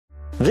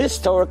This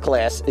Torah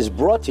class is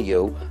brought to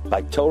you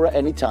by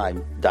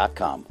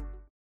TorahAnytime.com.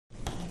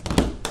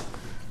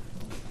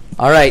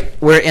 All right,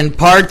 we're in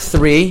part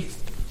 3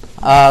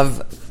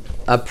 of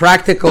a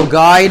practical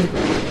guide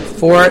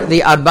for the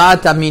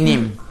Arbaat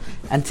Aminim.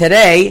 And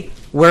today,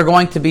 we're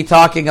going to be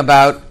talking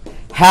about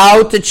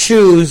how to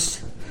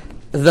choose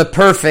the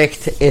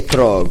perfect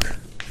etrog.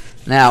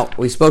 Now,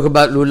 we spoke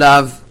about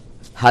lulav,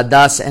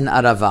 hadas, and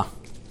arava.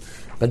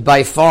 But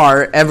by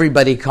far,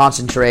 everybody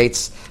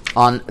concentrates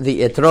on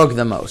the etrog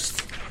the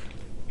most.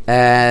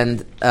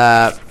 And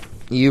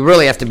you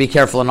really have to be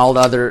careful on all the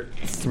other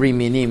 3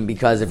 minim,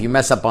 because if you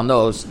mess up on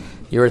those,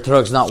 your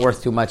etrog's not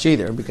worth too much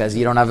either, because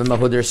you don't have a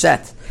mehuder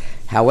set.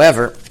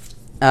 However,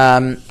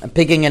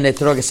 picking an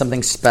etrog is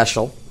something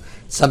special,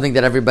 something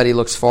that everybody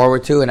looks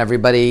forward to, and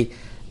everybody,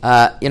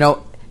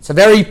 it's a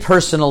very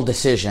personal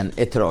decision,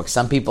 etrog.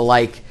 Some people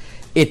like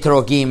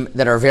etrogim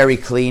that are very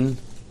clean,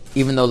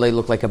 even though they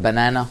look like a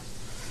banana.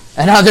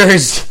 And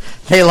others,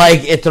 they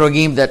like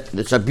etrogim that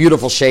it's a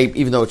beautiful shape,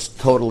 even though it's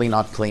totally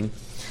not clean.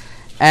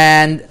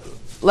 And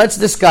let's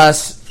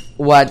discuss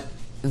what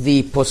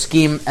the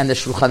poskim and the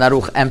Shulchan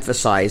Aruch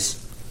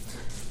emphasize.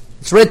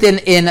 It's written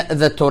in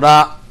the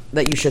Torah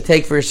that you should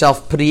take for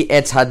yourself pri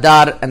etz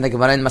hadar, and the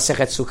Gemara in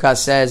Masechet Sukkah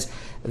says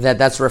that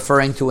that's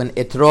referring to an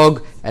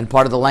etrog, and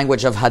part of the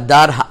language of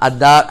hadar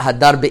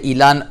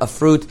be'ilan, a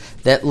fruit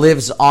that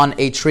lives on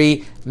a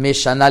tree,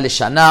 mishana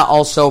lishana.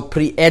 Also,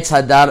 pri etz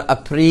hadar, a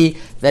pri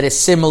that is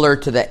similar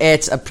to the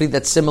etz, a pri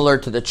that's similar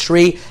to the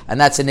tree, and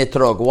that's an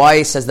etrog.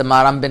 Why, says the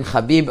Maram ben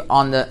Habib in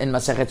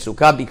Masechet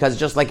Sukkah? Because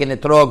just like an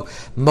etrog,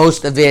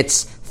 most of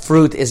its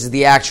fruit is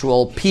the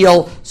actual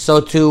peel,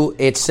 so too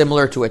it's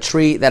similar to a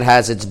tree that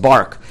has its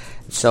bark.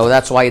 So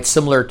that's why it's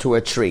similar to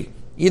a tree.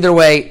 Either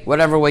way,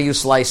 whatever way you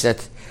slice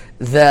it,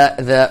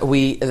 the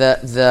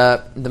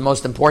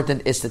most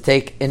important is to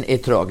take an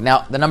etrog.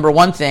 Now, the number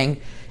one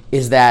thing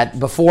is that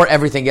before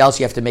everything else,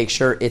 you have to make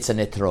sure it's an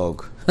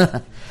etrog.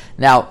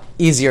 Now,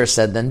 easier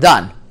said than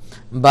done,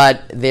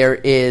 but there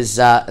is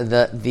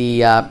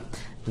the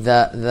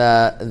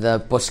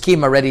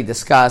poskim already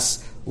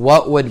discuss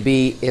what would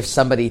be if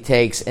somebody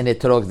takes an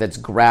etrog that's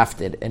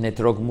grafted, an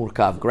etrog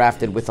murkav,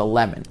 grafted with a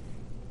lemon.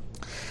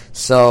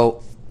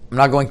 So, I'm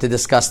not going to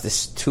discuss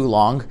this too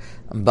long,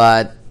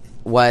 but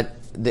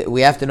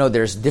we have to know,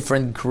 there's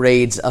different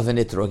grades of an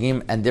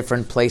etrogim and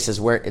different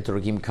places where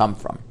etrogim come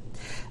from.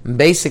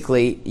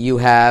 Basically, you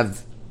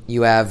have the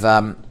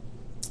Rama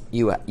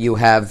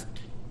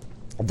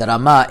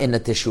in the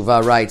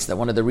Teshuvah writes that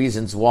one of the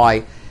reasons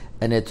why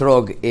an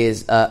etrog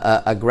is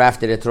a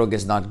grafted etrog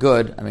is not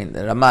good. I mean,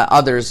 the Rama,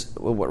 others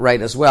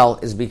write as well,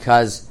 is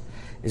because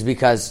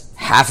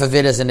half of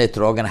it is an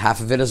etrog and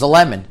half of it is a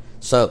lemon.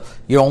 So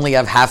you only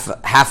have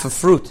half a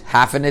fruit,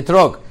 half an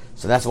etrog.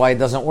 So that's why it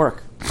doesn't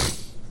work.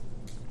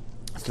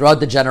 Throughout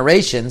the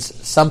generations,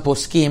 some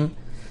poskim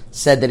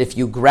said that if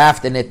you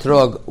graft an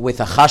etrog with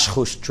a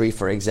chashchush tree,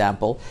 for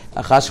example,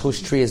 a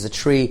chashchush tree is a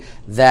tree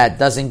that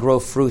doesn't grow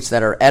fruits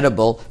that are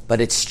edible, but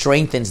it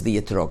strengthens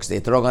the etrogs. The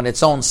etrog on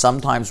its own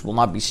sometimes will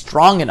not be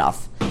strong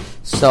enough.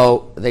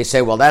 So they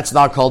say, well, that's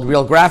not called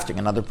real grafting.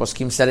 Another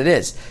poskim said it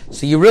is.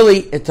 So you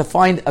really, to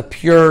find a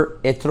pure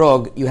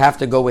etrog, you have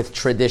to go with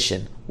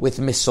tradition, with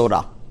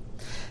misora.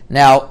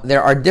 Now,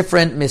 there are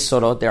different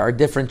misorot, there are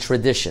different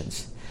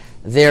traditions.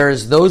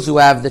 There's those who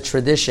have the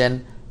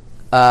tradition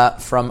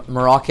from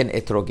Moroccan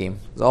etrogim.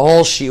 The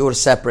whole shiur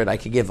separate I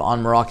could give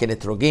on Moroccan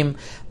etrogim,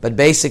 but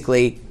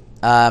basically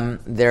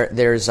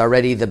there's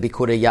already the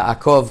Bikurei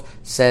Yaakov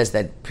says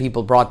that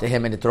people brought to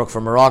him an etrog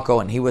from Morocco,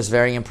 and he was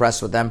very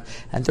impressed with them.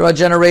 And throughout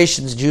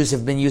generations, Jews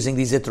have been using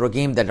these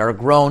etrogim that are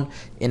grown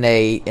in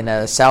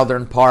a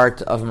southern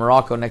part of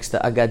Morocco next to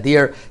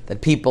Agadir,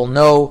 that people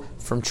know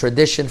from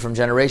tradition, from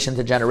generation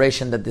to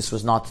generation, that this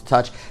was not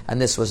touched and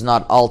this was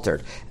not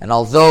altered. And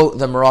although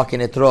the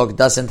Moroccan etrog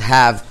doesn't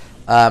have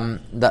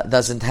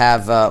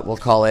we'll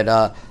call it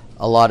a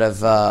lot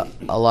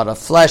of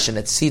flesh, and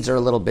its seeds are a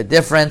little bit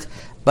different,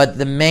 but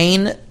the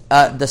main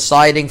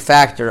deciding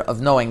factor of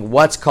knowing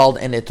what's called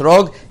an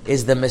etrog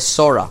is the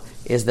mesora,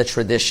 is the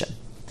tradition.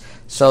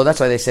 So that's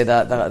why they say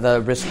that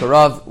the Brisker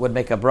Rav would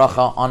make a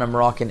bracha on a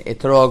Moroccan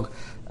etrog.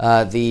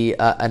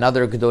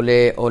 Another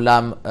Gedolei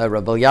Olam,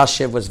 Rabbi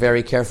Yashiv, was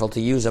very careful to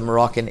use a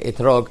Moroccan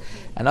etrog.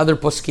 And other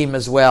poskim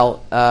as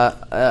well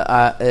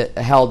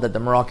held that the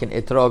Moroccan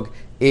etrog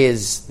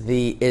is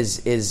very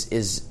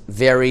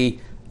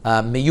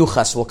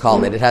miyuchas, we'll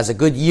call it. It has a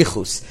good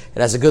yichus.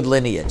 It has a good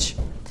lineage.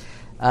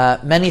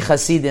 Many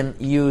Hasidim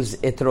use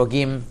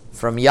etrogim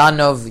from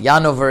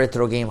Yanover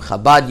etrogim.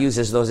 Chabad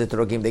uses those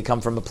etrogim. They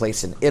come from a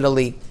place in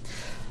Italy.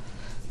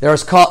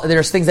 There's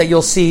things that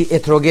you'll see,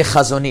 etroge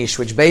Chazon Ish,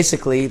 which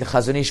basically the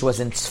Chazon Ish was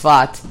in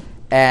Tzfat,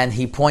 and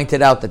he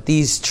pointed out that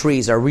these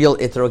trees are real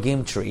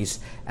etrogim trees.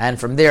 And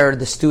from there,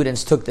 the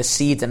students took the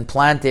seeds and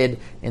planted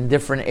in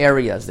different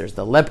areas. There's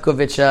the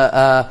Lepkovich,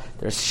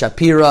 there's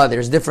Shapira,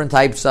 there's different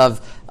types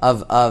of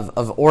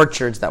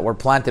orchards that were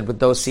planted with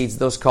those seeds.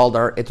 Those called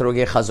are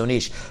etroge Chazon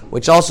Ish,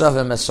 which also have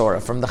a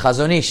Mesorah from the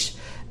Chazon Ish.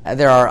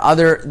 There are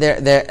other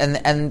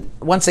and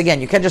once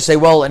again, you can't just say,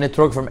 well, an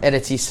etrog from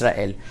Eretz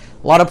Yisrael.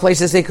 A lot of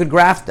places they could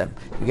graft them.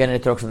 You get an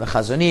etrog from the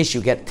Chazon Ish.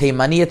 You get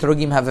Teimani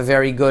etrogim have a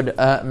very good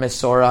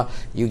Mesorah.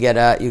 You get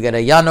a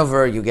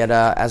Yanover. You get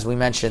as we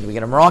mentioned, we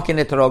get a Moroccan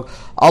etrog.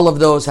 All of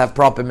those have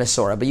proper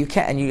Mesorah, but you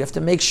can't, and you have to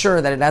make sure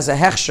that it has a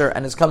hechsher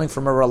and it's coming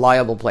from a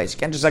reliable place. You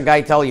can't just a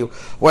guy tell you,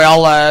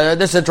 well,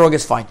 this etrog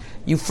is fine.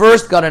 You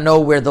first got to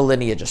know where the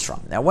lineage is from.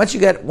 Now, once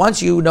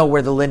you know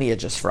where the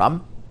lineage is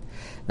from,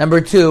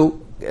 number two.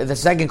 The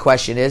second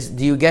question is,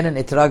 do you get an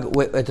etrog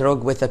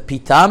with a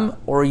pitam,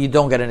 or you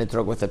don't get an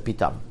etrog with a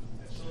pitam?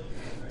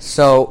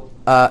 So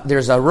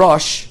there's a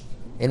Rosh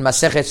in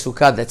Masechet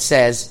Sukkah that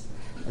says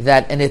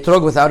that an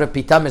etrog without a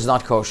pitam is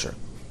not kosher.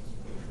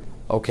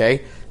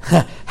 Okay?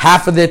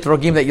 Half of the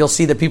etrogim that you'll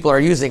see that people are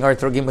using are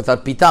etrogim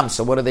without pitam.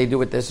 So what do they do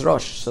with this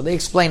Rosh? So they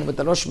explained what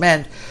the Rosh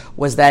meant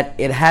was that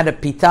it had a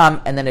pitam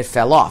and then it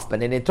fell off.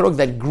 But an etrog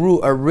that grew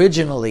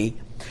originally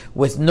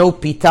with no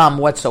pitam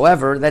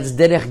whatsoever, that's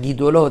derech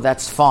gidulo,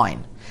 that's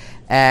fine.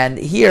 And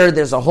here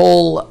there's a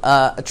whole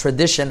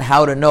tradition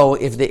how to know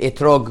if the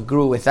etrog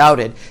grew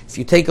without it. If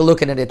you take a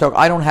look at an etrog,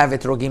 I don't have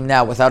etrogim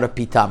now without a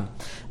pitam.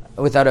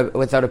 Without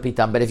a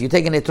pitam, but if you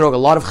take an etrog, a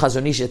lot of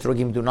Chazon Ish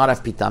etrogim do not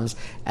have pitams,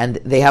 and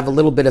they have a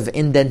little bit of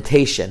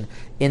indentation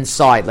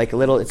inside, it's a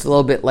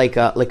little bit like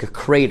a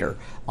crater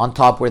on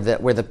top where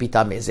the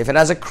pitam is. If it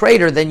has a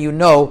crater, then you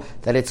know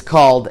that it's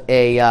called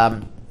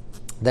an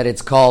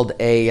etrog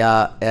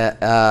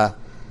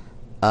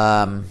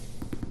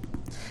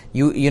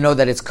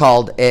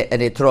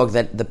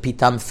that the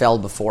pitam fell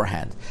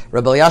beforehand.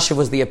 Rabbi Elyashiv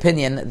was the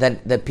opinion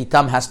that the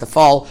pitam has to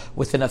fall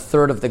within a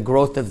third of the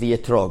growth of the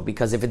etrog,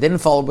 because if it didn't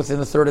fall within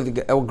a third of the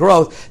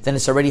growth, then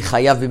it's already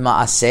chayav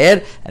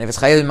b'ma'aser, and if it's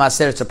chayav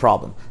b'ma'aser, it's a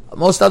problem.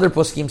 Most other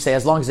poskim say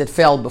as long as it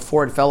fell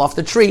before it fell off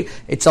the tree,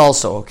 it's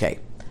also okay.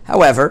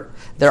 However,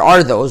 there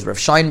are those, Rav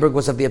Scheinberg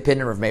was of the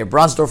opinion, Rav Meir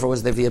Bronsdorfer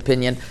was of the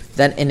opinion,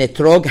 that an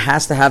etrog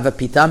has to have a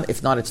pitam,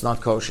 if not, it's not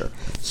kosher.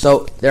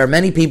 So there are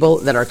many people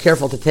that are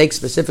careful to take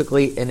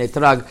specifically an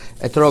etrog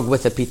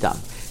with a pitam.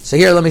 So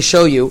here, let me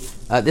show you,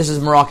 this is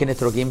Moroccan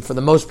etrogim. For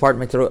the most part,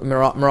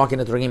 Moroccan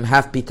etrogim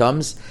have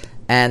pitams,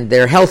 and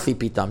they're healthy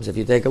pitams. If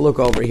you take a look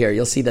over here,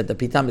 you'll see that the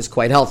pitam is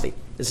quite healthy.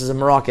 This is a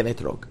Moroccan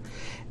etrog.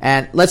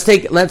 And let's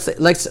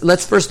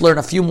first learn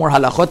a few more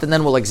halachot, and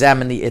then we'll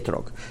examine the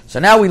etrog. So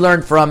now we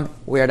learned from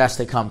where it has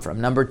to come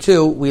from. Number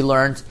two, we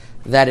learned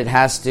that it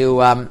has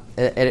to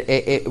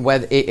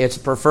it's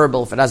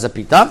preferable if it has a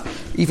pitam.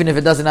 Even if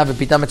it doesn't have a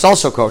pitam, it's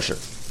also kosher.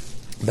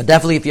 But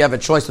definitely, if you have a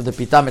choice with the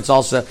pitam,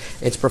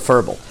 it's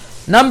preferable.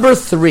 Number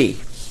three,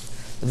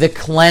 the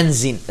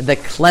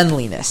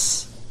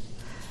cleanliness.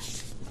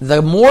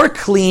 The more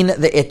clean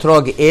the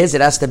etrog is,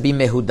 it has to be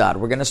mehudar.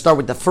 We're going to start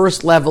with the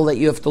first level that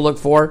you have to look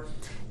for,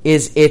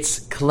 is its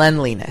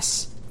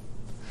cleanliness.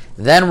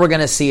 Then we're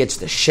going to see it's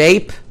the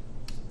shape,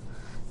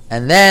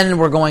 and then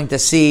we're going to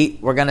see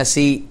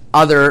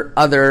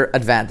other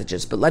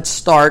advantages. But let's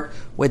start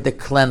with the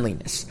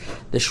cleanliness.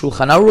 The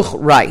Shulchan Aruch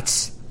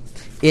writes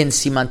in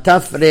Siman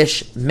Taf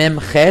Resh Mem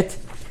Chet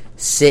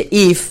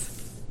Seif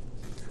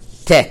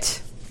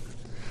Tet,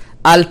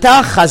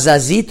 Alta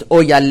chazazit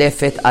o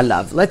yalefet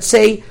alav. Let's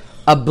say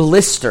a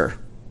blister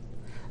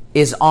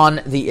is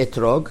on the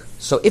etrog.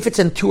 So if it's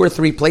in 2 or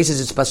 3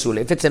 places, it's pasul.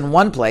 If it's in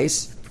one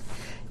place,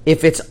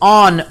 if it's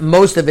on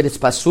most of it, it's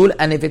pasul.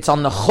 And if it's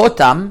on the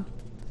chotam,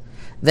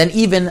 then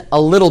even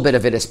a little bit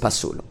of it is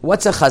pasul.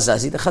 What's a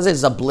chazazit? The chazazit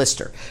is a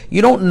blister.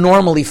 You don't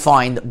normally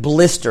find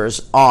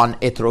blisters on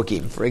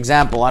etrogim. For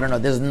example, I don't know,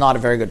 this is not a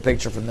very good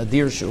picture from the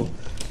Dirshu,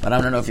 but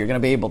I don't know if you're going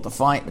to be able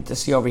to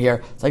see over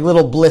here. It's like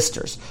little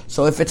blisters.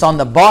 So if it's on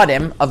the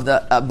bottom of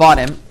the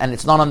bottom and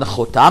it's not on the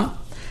chotam,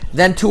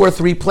 then 2 or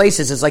 3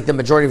 places is like the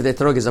majority of the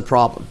etrog is a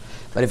problem.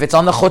 But if it's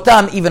on the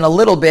chotam, even a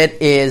little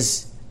bit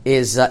is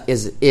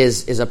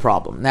a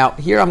problem. Now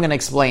here I'm going to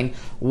explain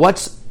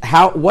what's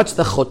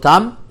the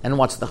chotam and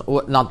what's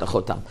not the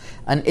chotam.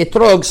 An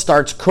etrog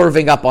starts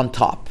curving up on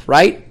top,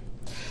 right?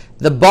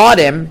 The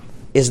bottom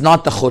is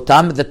not the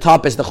chotam, the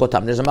top is the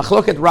chotam. There's a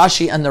machloket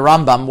Rashi and the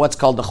Rambam, what's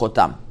called the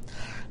chotam.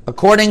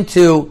 According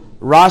to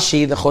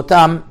Rashi, the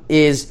chotam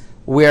is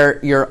where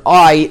your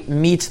eye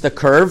meets the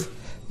curve,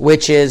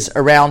 which is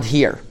around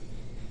here.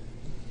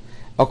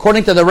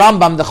 According to the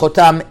Rambam, the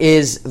chotam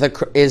is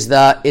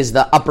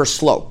the upper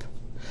slope.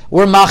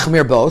 We're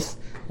machmir both.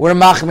 We're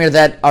machmir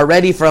that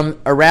already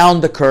from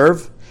around the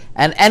curve,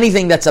 and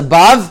anything that's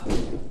above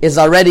is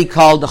already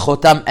called the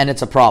chotam, and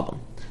it's a problem.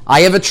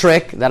 I have a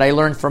trick that I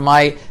learned from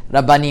my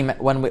Rabbanim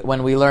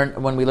when we learned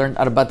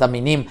Arbat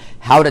Aminim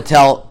how to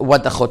tell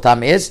what the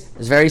chotam is.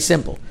 It's very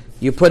simple.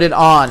 You put it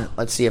on.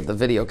 Let's see if the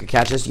video can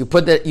catch this. You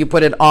put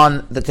it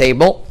on the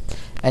table,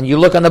 and you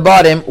look on the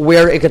bottom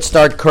where it could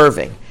start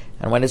curving.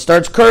 And when it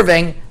starts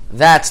curving,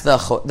 that's the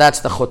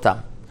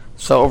chotam.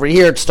 So over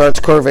here it starts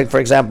curving, for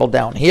example,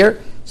 down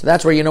here. So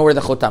that's where you know where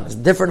the chotam is.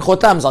 Different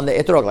chotams on the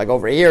etrog. Like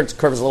over here, it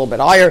curves a little bit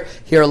higher.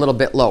 Here, a little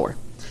bit lower.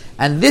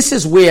 And this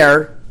is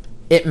where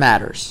it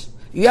matters.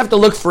 You have to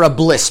look for a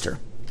blister.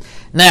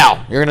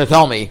 Now, you're going to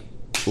tell me,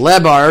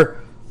 Lebar,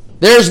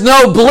 there's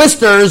no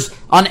blisters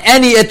on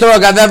any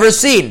etrog I've ever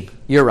seen.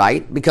 You're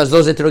right, because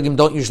those etrogim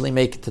don't usually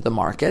make it to the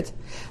market.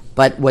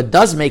 But what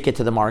does make it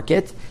to the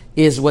market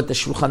is what the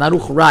Shulchan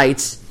Aruch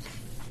writes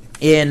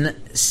in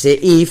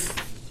Seif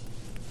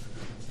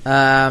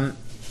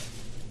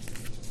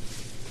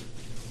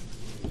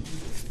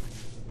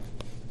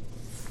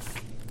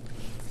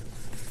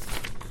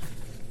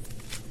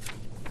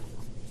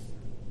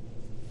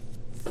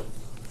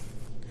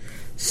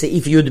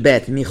Seif Yud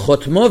Bet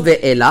Michotmo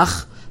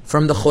ve'elach,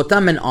 from the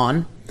chotam and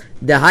on,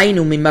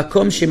 Dehainu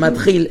mimakom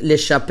shematchil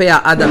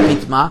leshapea ad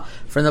hapitma,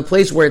 from the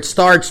place where it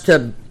starts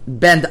to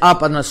bend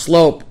up on a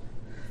slope.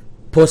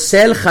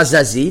 Posel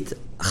chazazit,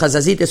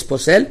 chazazit is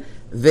posel,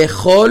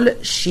 vechol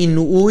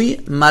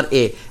shinui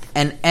mar'eh,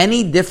 and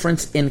any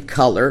difference in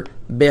color,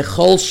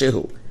 bechol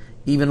shehu,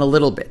 even a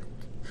little bit,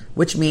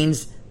 which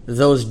means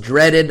those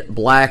dreaded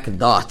black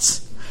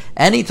dots.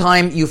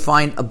 Anytime you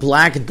find a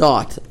black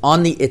dot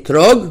on the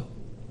etrog,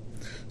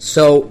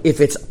 so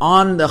if it's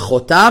on the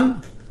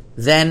chotam,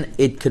 then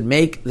it could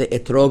make the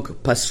etrog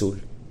pasul.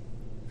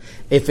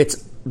 If it's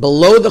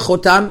below the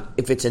chotam,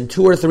 if it's in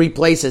 2 or 3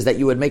 places that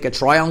you would make a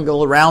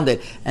triangle around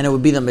it, and it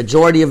would be the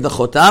majority of the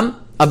chotam,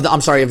 of the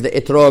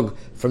etrog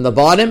from the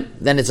bottom,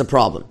 then it's a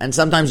problem. And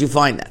sometimes you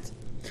find that.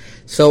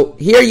 So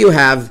here you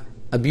have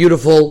a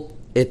beautiful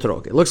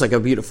etrog. It looks like a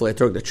beautiful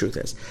etrog, the truth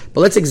is.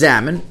 But let's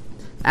examine.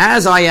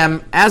 As I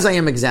am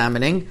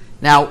examining,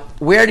 now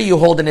where do you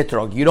hold an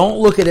etrog? You don't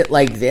look at it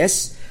like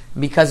this,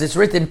 because it's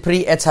written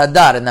Pri Etz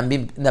Hadar, and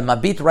the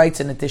Mabit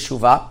writes in the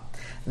Teshuvah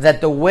that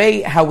the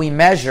way how we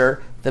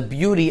measure the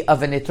beauty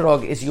of an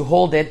etrog is you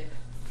hold it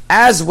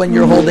as when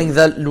you're holding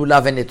the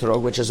lulav and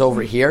etrog, which is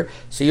over here.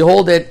 So you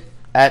hold it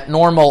at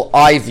normal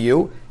eye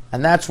view,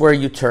 and that's where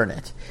you turn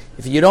it.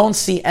 If you don't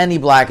see any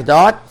black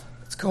dot,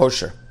 it's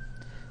kosher.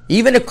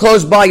 Even if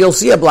close by you'll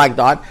see a black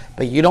dot,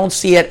 but you don't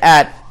see it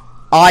at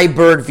eye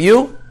bird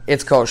view,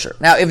 it's kosher.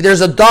 Now, if there's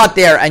a dot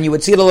there and you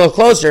would see it a little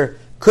closer,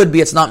 could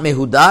be it's not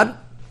mehudad,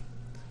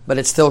 but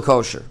it's still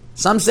kosher.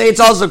 Some say it's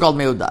also called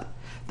mehudad.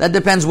 That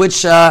depends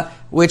which moreh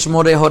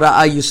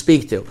hora'ah you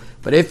speak to.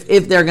 But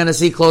if they're going to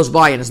see close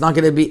by and it's not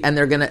going to be, and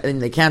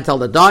they can't tell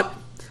the dot,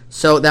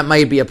 so that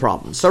might be a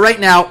problem. So right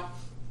now,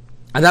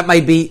 that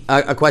might be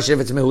a question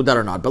if it's mehudad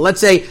or not. But let's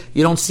say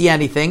you don't see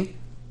anything,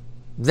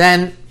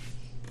 then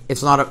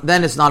it's not a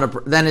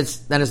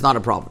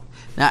problem.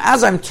 Now,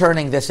 as I'm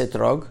turning this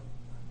etrog,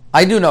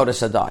 I do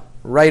notice a dot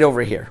right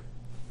over here,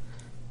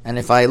 and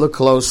if I look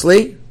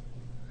closely,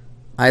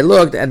 I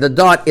looked, and the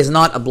dot is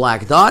not a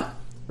black dot.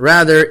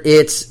 Rather,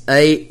 it's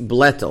a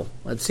blettel.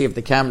 Let's see if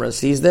the camera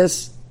sees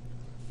this.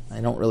 I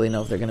don't really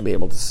know if they're going to be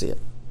able to see it.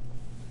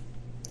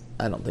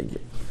 I don't think you.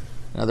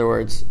 In other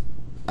words,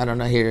 I don't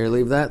know. Here,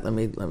 leave that. Let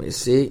me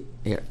see.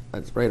 Here,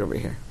 that's right over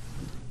here.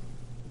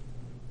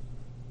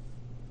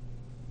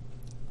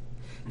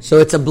 So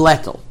it's a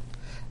blettel.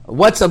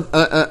 What's a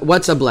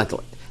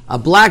blettel? A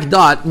black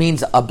dot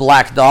means a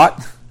black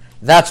dot.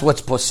 That's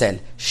what's posel.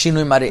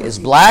 Shinui mar'eh is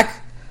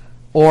black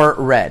or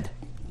red.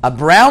 A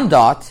brown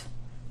dot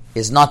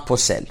is not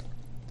posel.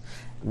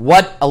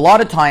 What a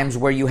lot of times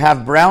where you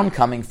have brown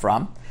coming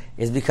from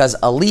is because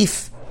a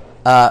leaf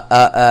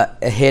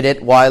hit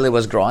it while it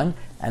was growing,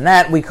 and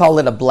that we call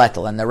it a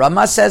blettel. And the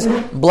Ramah says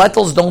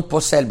blettels don't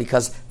posel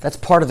because that's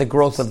part of the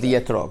growth of the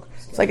etrog.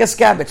 It's like a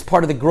scab, it's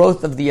part of the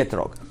growth of the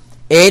etrog.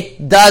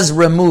 It does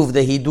remove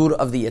the hidur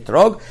of the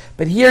etrog,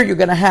 but here you're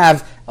going to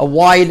have a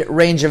wide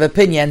range of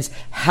opinions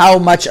how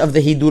much of the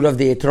hidur of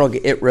the etrog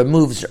it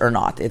removes or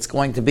not. It's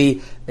going to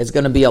be a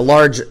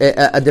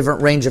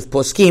different range of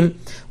poskim.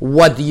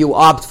 What do you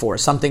opt for?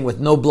 Something with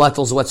no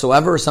blettels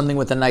whatsoever, or something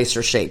with a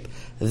nicer shape?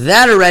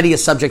 That already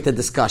is subject to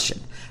discussion.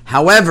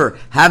 However,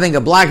 having a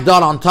black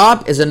dot on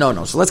top is a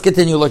no-no. So let's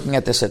continue looking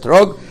at this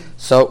etrog.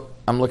 So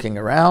I'm looking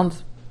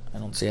around. I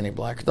don't see any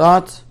black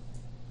dot.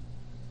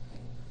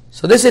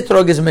 So this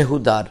etrog is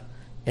mehudad.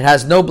 It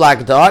has no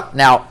black dot.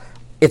 Now,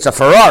 it's a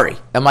Ferrari.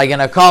 Am I going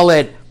to call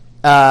it,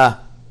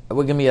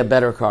 give me a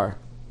better car?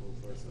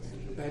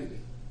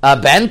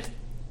 Bentley's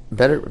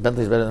better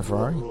than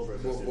Ferrari?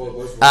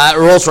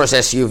 Rolls-Royce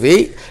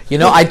SUV. You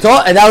know,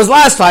 that was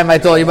last time I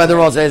told you about the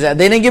Rolls-Royce. They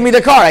didn't give me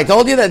the car. I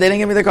told you that. They didn't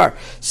give me the car.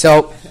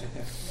 So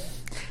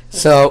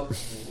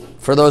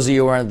for those of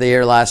you who weren't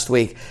there last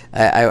week,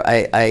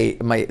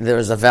 there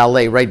was a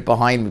valet right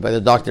behind me by the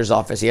doctor's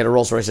office. He had a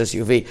Rolls-Royce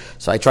SUV,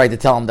 so I tried to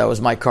tell him that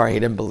was my car. He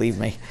didn't believe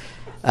me.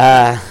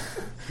 I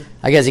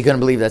guess he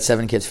couldn't believe that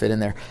 7 kids fit in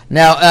there.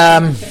 Now,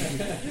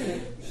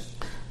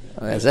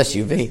 it's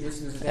SUV.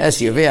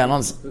 SUV. I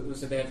don't.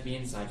 So they have to be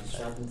inside.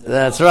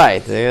 That's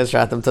right. They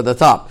strap them to the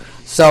top.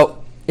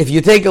 So if you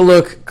take a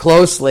look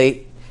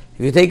closely,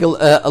 at this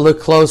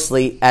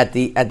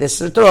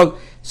etrog,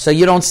 so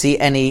you don't see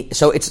any.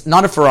 So it's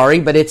not a Ferrari,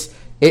 but it's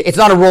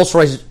not a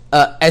Rolls-Royce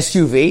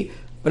SUV,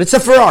 but it's a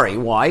Ferrari.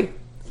 Why?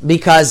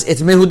 Because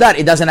it's mehudad.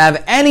 It doesn't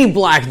have any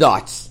black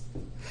dots,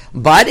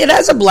 but it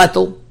has a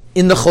blettel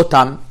in the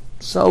chotam,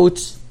 so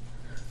it's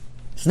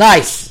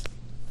nice.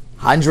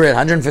 $100,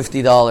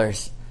 $150,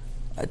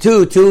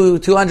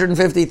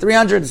 $250,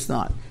 $300. It's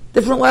not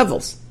different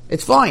levels.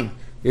 It's fine.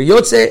 Your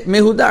yotze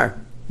mehudar.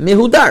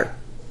 Mehudar.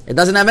 It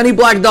doesn't have any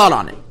black dot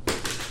on it.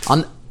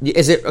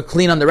 Is it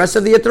clean on the rest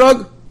of the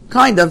etrog?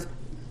 Kind of.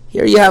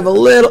 Here you have a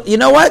little, you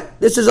know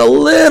what? This is a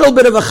little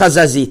bit of a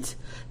chazazit.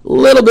 A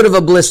little bit of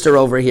a blister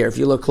over here if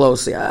you look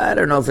closely. I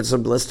don't know if it's a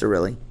blister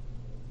really.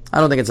 I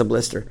don't think it's a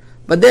blister.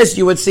 But this,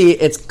 you would see,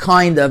 it's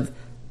kind of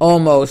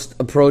almost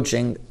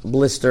approaching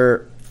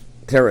blister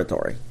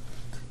territory.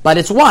 But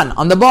it's one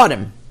on the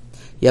bottom.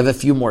 You have a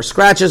few more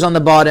scratches on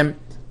the bottom.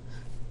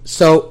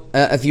 So,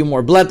 a few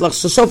more blettlach.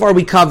 So far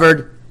we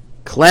covered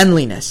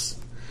cleanliness.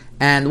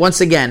 And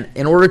once again,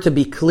 in order to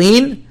be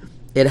clean,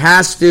 in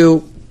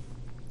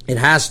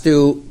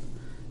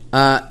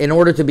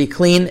order to be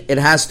clean, it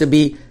has to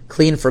be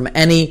clean from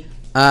any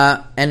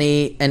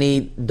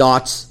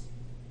dots,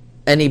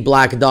 any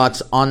black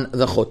dots on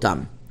the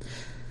chotam.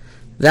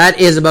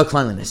 That is about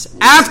cleanliness.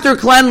 After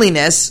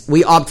cleanliness,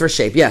 we opt for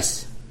shape.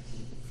 Yes?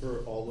 For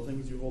all the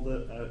things you hold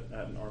it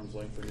at an arm's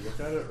length when you look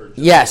at it? Or just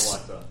yes.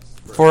 black dots?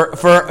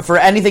 For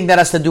anything that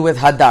has to do with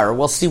hadar.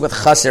 We'll see with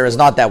chaser is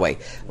not that way.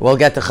 We'll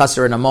get to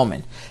chaser in a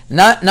moment.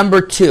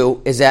 Number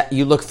 2 is that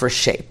you look for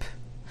shape.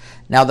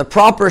 Now, the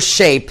proper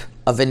shape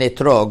of an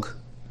etrog,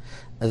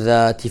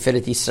 the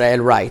Tiferet Israel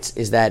writes,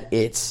 is that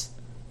it's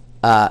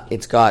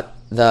got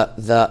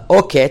the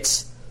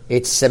oketz,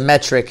 it's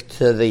symmetric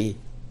to the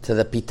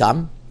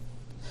pitam,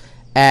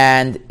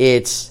 and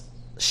it's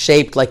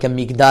shaped like a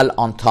migdal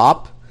on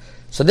top.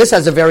 So this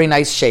has a very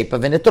nice shape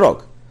of an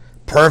etrog.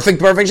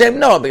 Perfect shape?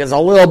 No, because a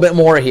little bit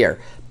more here.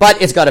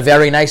 But it's got a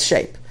very nice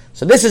shape.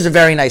 So this is a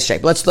very nice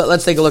shape. Let's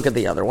take a look at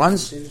the other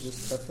ones.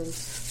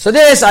 So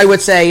this, I would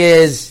say,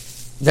 is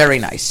very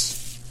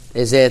nice.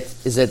 Is it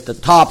the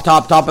top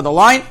of the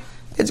line?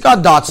 It's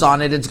got dots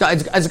on it. It's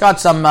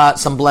got some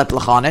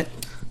blettlach on it,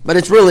 but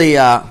it's really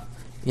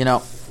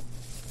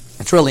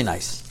it's really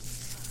nice.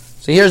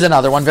 So here's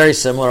another one, very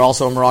similar,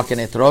 also a Moroccan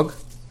etrog.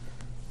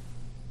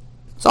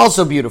 It's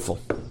also beautiful,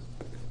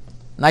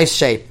 nice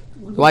shape.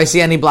 Do I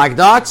see any black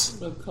dots?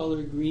 What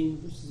color, green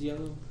versus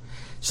yellow?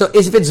 So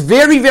if it's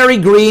very, very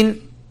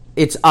green,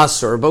 it's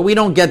asur, but we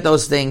don't get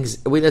those things.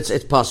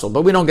 It's puzzle,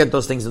 but we don't get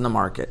those things in the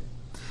market.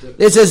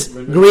 This is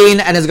green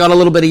and it's got a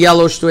little bit of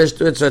yellowish twist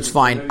to it, so it's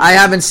fine. I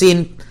haven't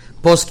seen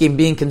poskim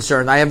being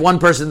concerned. I have one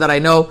person that I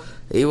know,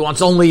 he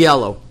wants only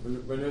yellow.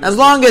 As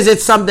long as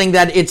it's something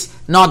that it's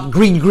not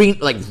green,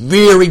 like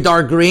very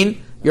dark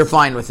green, you're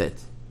fine with it.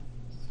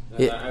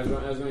 I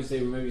was going to say,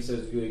 maybe it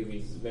says really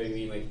green. Does it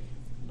mean like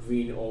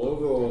green all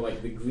over, or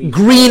like the green?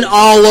 Green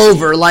all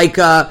over, like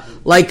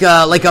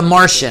a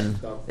Martian.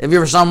 Have you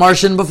ever saw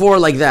Martian before?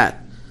 Like that.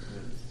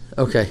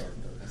 Okay.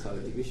 That's how the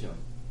TV show.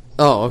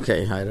 Oh,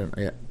 okay. I don't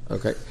know. Yeah.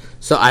 Okay.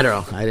 So I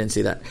don't know. I didn't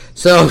see that.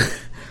 So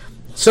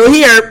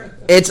here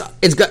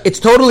it's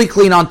totally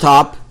clean on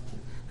top.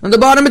 On the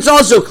bottom, it's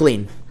also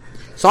clean.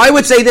 So I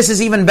would say this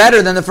is even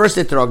better than the first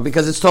etrog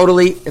because it's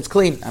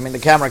clean. I mean, the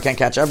camera can't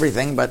catch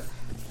everything, but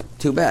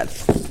too bad.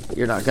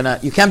 You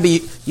can't be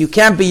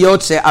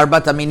yotze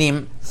arbat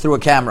aminim through a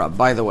camera.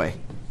 By the way,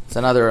 it's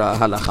another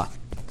halacha.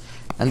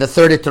 And the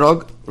third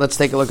etrog. Let's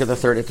take a look at the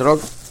third etrog.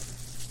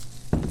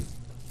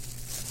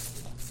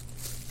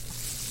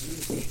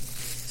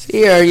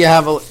 Here you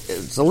have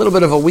it's a little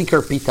bit of a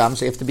weaker pitam,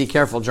 so you have to be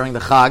careful during the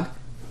chag.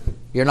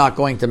 You're not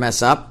going to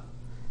mess up.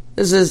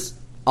 This is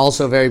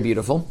also very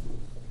beautiful.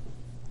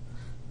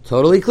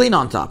 Totally clean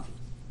on top.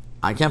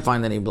 I can't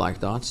find any black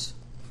dots.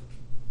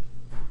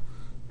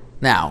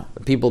 Now,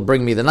 people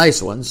bring me the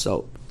nice ones,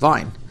 so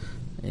fine.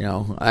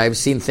 I've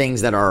seen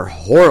things that are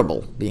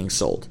horrible being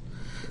sold.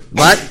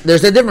 But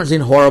there's a difference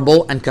in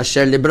horrible and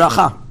kasher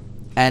libracha,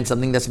 and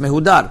something that's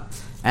mehudar.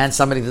 And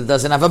somebody that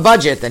doesn't have a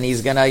budget, and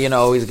he's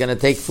gonna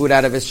take food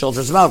out of his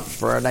children's mouth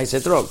for a nice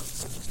etrog.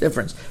 It's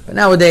different. But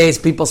nowadays,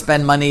 people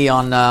spend money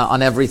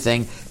on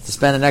everything. To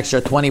spend an extra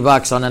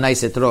 $20 on a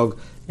nice etrog,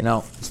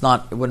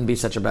 it wouldn't be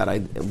such a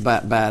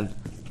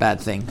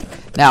bad thing.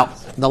 Now,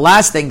 the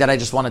last thing that I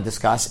just want to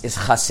discuss is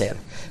chaser.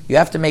 You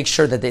have to make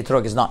sure that the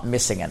etrog is not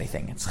missing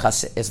anything. It's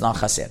not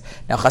chaser.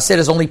 Now, chaser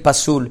is only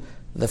pasul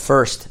the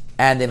first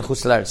and in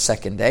chuslar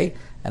second day,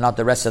 and not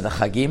the rest of the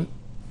chagim.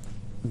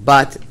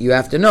 But you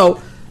have to know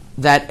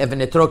that if an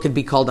etrog could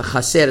be called a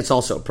chaser, it's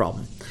also a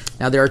problem.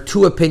 Now, there are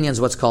two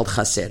opinions what's called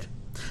chaser.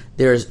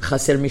 There's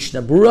chaser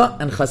Mishnah Brura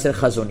and chaser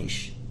Chazon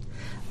Ish.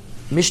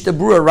 Mishnah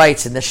Brura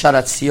writes in the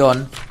Sharat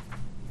Zion,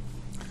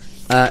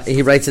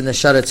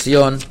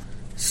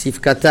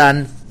 Sif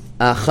Katan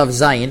Chav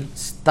Zayin,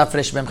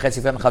 Tafresh Mem Chet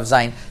Sif Katan Chav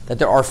Zayin, that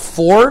there are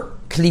 4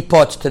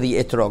 klipot to the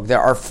etrog.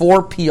 There are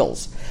 4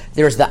 peels.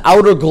 There's the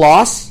outer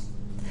gloss,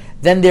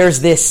 then there's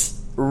this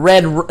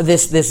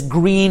this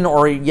green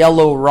or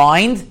yellow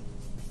rind,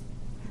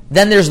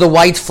 then there's the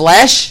white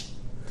flesh,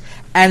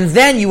 and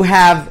then you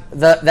have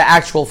the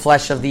actual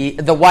flesh of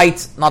the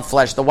white, not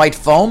flesh, the white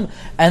foam,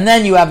 and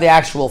then you have the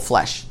actual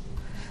flesh.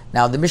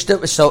 Now the Mishnah,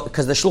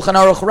 because the Shulchan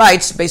Aruch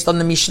writes, based on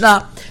the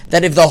Mishnah,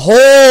 that if the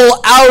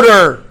whole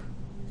outer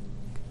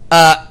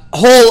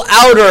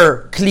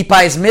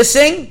klipa is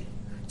missing,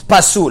 it's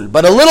pasul,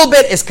 but a little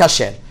bit is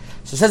kasher.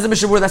 So says the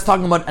Mishnah Berurah, that's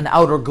talking about an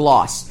outer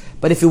gloss.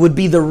 But if it would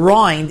be the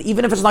rind,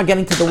 even if it's not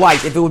getting to the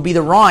white, if it would be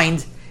the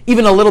rind,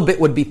 even a little bit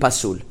would be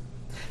pasul.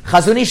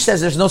 Chazon Ish says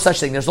there's no such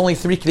thing. There's only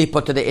 3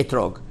 klipot to the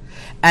etrog.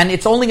 And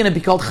it's only going to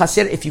be called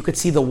chaser if you could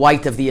see the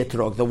white of the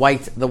etrog, the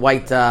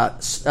white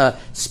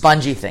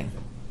spongy thing.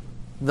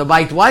 The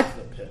white what?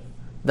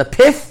 The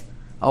pith.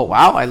 Oh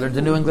wow! I learned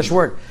a new English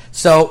word.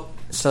 So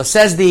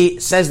says the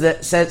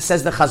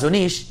Chazon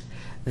Ish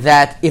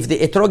that if the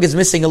etrog is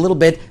missing a little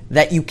bit,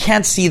 that you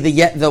can't see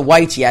the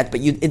white yet,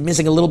 but it's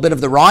missing a little bit of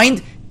the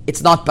rind,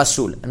 it's not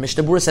pasul. And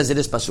Mishnah Berurah says it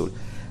is pasul.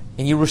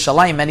 In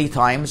Yerushalayim, many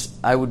times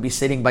I would be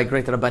sitting by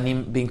great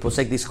Rabbanim being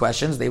posek these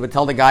questions. They would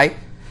tell the guy,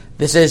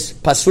 "This is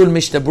pasul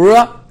Mishnah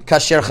Berurah,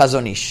 kasher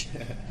Chazon Ish."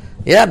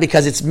 Yeah,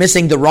 because it's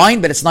missing the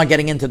rind, but it's not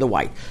getting into the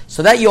white.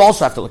 So that you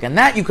also have to look. And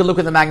that you could look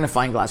with a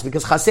magnifying glass,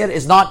 because chaser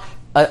is not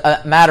a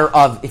matter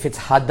of if it's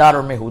hadar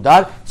or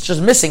mehudar, it's just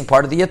missing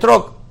part of the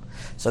etrog.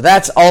 So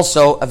that's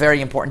also a very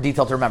important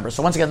detail to remember.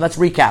 So once again, let's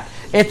recap.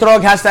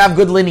 Etrog has to have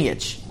good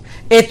lineage.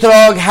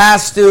 Etrog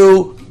has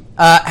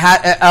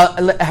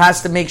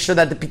to make sure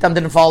that the pitam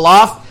didn't fall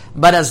off.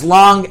 But as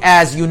long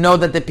as you know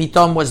that the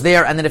pitam was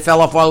there and then it fell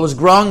off while it was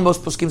growing,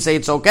 most poskim say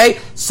it's okay.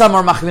 Some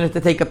are machmir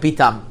to take a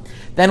pitam.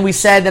 Then we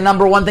said the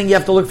number one thing you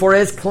have to look for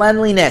is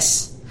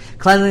cleanliness.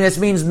 Cleanliness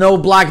means no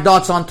black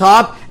dots on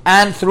top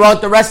and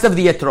throughout the rest of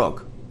the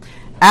etrog.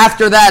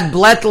 After that,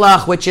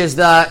 bletlach, which is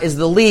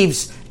the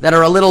leaves that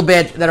are a little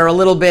bit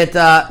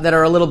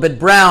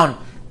brown.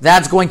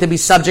 That's going to be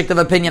subject of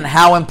opinion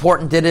how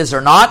important it is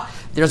or not.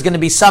 There's going to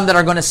be some that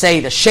are going to say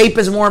the shape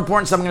is more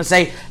important. Some are going to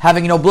say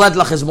having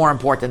bletlach is more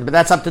important, but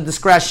that's up to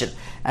discretion.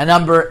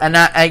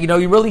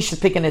 You really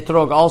should pick an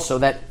etrog also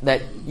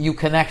that you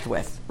connect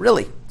with.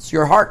 Really, it's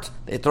your heart.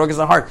 The etrog is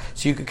a heart,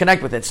 so you can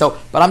connect with it.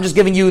 But I'm just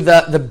giving you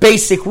the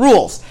basic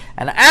rules.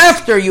 And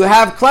after you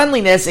have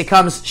cleanliness, it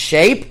comes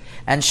shape,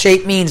 and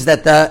shape means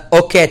that the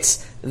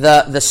oketz,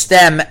 the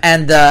stem,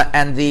 and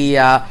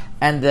the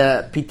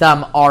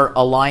pitam are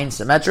aligned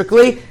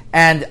symmetrically,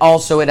 and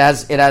also it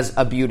has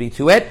a beauty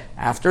to it.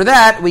 After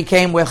that, we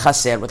came with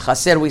chaser. With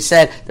chaser, we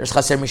said there's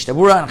chaser Mishnah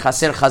Berurah and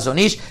chaser Chazon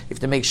Ish. You have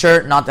to make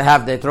sure not to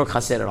have the etrog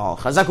chaser at all.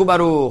 Chazaku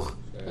Baruch.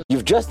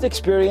 You've just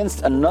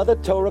experienced another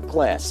Torah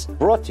class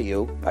brought to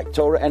you by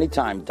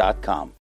TorahAnytime.com.